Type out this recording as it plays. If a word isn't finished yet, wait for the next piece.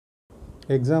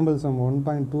Example some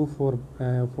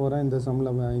 1.24 இந்த சம்மில்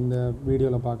இந்த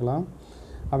வீடியோவில் பார்க்கலாம்.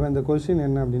 அப்போ இந்த கொஷின்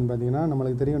என்ன அப்படின்னு பார்த்தீங்கன்னா,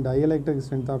 நம்மளுக்கு தெரியும் டயஎலக்ட்ரிக்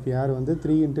ஸ்ட்ரென்த் ஆஃப் ஏர் வந்து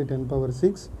 3 ×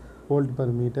 10⁶ வோல்ட்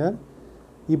பர் மீட்டர்.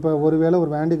 இப்போ ஒருவேளை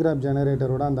ஒரு வேண்டிகிராஃப்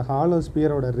ஜெனரேட்டரோட அந்த ஹாலோ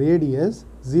ஸ்பியரோட ரேடியஸ்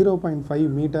 0.5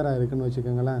 மீட்டராக இருக்குதுன்னு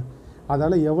வச்சுக்கோங்களேன்.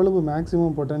 அதால் எவ்வளவு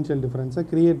மேக்ஸிமம் பொட்டன்ஷியல் டிஃப்ரென்ஸை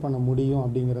க்ரியேட் பண்ண முடியும்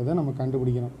அப்படிங்கிறத நம்ம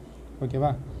கண்டுபிடிக்கணும்.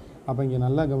 ஓகேவா? அப்போ இங்கே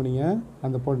நல்லா கவனிங்க.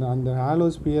 அந்த ஹாலோ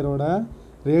ஸ்பியரோட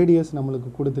ரேடியஸ் நம்மளுக்கு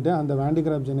கொடுத்துட்டு அந்த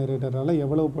வேண்டிகிராஃப் ஜெனரேட்டரால்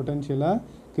எவ்வளவு பொட்டன்ஷியலை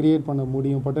க்ரியேட் பண்ண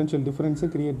முடியும், பொட்டன்ஷியல் டிஃப்ரென்ஸை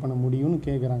க்ரியேட் பண்ண முடியும்னு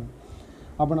கேட்குறாங்க.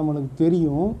 அப்போ நம்மளுக்கு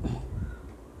தெரியும்,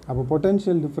 அப்போ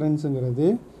பொட்டன்ஷியல் டிஃப்ரென்ஸுங்கிறது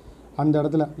அந்த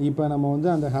இடத்துல இப்போ நம்ம வந்து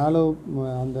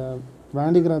அந்த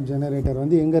வேண்டிகிராஃப் ஜெனரேட்டர்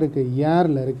வந்து எங்கே இருக்குது?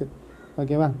 ஏரில் இருக்குது.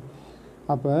 ஓகேவா?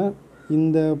 அப்போ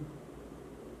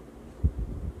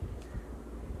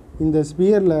இந்த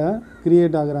ஸ்பியரில்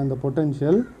க்ரியேட் ஆகிற அந்த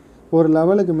பொட்டன்ஷியல் ஒரு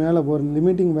லெவலுக்கு மேலே, ஒரு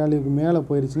லிமிட்டிங் வேல்யூக்கு மேலே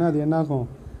போயிடுச்சுன்னா அது என்னாகும்?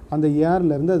 அந்த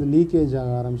ஏர்லேருந்து அது லீக்கேஜ்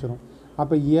ஆக ஆரம்பிச்சிடும்.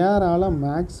 அப்போ ஏரால்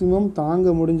மேக்ஸிமம்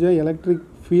தாங்க முடிஞ்ச எலக்ட்ரிக்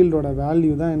ஃபீல்டோட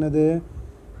வேல்யூ தான் என்னது?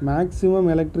 மேக்ஸிமம்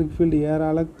எலக்ட்ரிக் ஃபீல்டு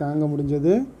ஏரால் தாங்க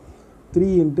முடிஞ்சது 3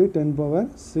 ×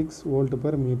 10⁶ வோல்ட்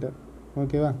பர் மீட்டர்.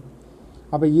 ஓகேவா?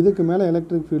 அப்போ இதுக்கு மேலே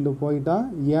எலக்ட்ரிக் ஃபீல்டு போயிட்டால்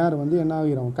ஏர் வந்து என்ன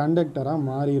ஆகிரும்? கண்டக்டராக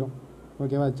மாறிடும்.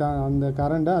 ஓகேவா? அந்த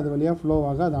கரண்ட்டை அது வழியாக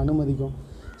ஃப்ளோவாக அது அனுமதிக்கும்.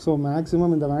 ஸோ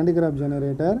மேக்ஸிமம் இந்த வேண்டிகிராஃப்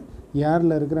ஜெனரேட்டர்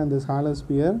ஏரில் இருக்கிற அந்த ஹாலோ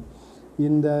ஸ்பியர்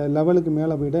இந்த லெவலுக்கு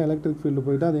மேலே போய்ட்டால், எலக்ட்ரிக் ஃபீல்டு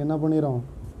போய்ட்டால் அது என்ன பண்ணிடும்?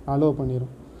 அலோவ்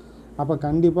பண்ணிடும். அப்போ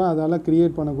கண்டிப்பாக அதால்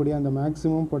க்ரியேட் பண்ணக்கூடிய அந்த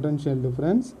மேக்ஸிமம் பொட்டன்ஷியல்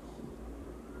டிஃப்ரென்ஸ்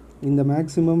இந்த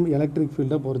மேக்ஸிமம் எலக்ட்ரிக்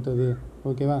ஃபீல்டை பொறுத்தது.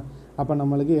 ஓகேவா? அப்போ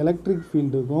நம்மளுக்கு எலக்ட்ரிக்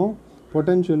ஃபீல்டுக்கும்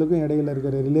பொட்டன்ஷியலுக்கும் இடையில்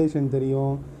இருக்கிற ரிலேஷன்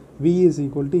தெரியும். V =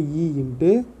 E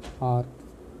 × R.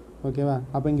 ஓகேவா?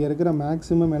 அப்போ இங்கே இருக்கிற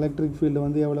மேக்ஸிமம் எலக்ட்ரிக் ஃபீல்டு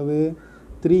வந்து எவ்வளவு?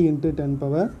 3 ×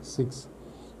 10⁶.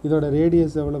 இதோட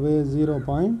ரேடியஸ் எவ்வளவு?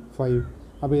 0.5.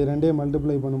 அப்போ இது ரெண்டையும்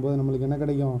மல்டிப்ளை பண்ணும்போது நம்மளுக்கு என்ன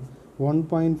கிடைக்கும்?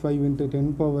 1.5 ×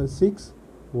 10⁶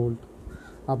 வோல்ட்.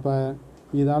 அப்போ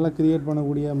இதால் க்ரியேட்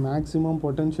பண்ணக்கூடிய மேக்ஸிமம்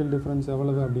பொட்டன்ஷியல் டிஃப்ரென்ஸ்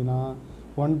எவ்வளவு அப்படின்னா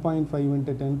 1.5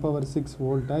 × 10⁶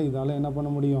 வோல்ட்டை இதால் என்ன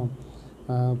பண்ண முடியும்?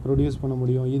 ப்ரொடியூஸ் பண்ண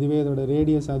முடியும். இதுவே இதோட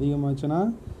ரேடியஸ் அதிகமாச்சுன்னா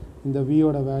இந்த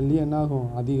வியோட வேல்யூ என்னாகும்?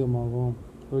 அதிகமாகும்.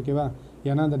 ஓகேவா?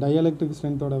 ஏன்னா இந்த டயஎலக்ட்ரிக்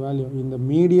ஸ்ட்ரென்த்தோட வேல்யூ இந்த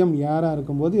மீடியம் ஏராக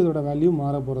இருக்கும்போது இதோட வேல்யூ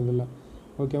மாற போகிறதில்ல.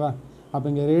 ஓகேவா? அப்போ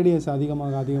இங்கே ரேடியஸ்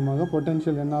அதிகமாக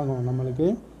பொட்டன்ஷியல் என்னாகும்? நம்மளுக்கு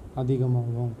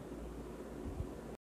அதிகமாகும்.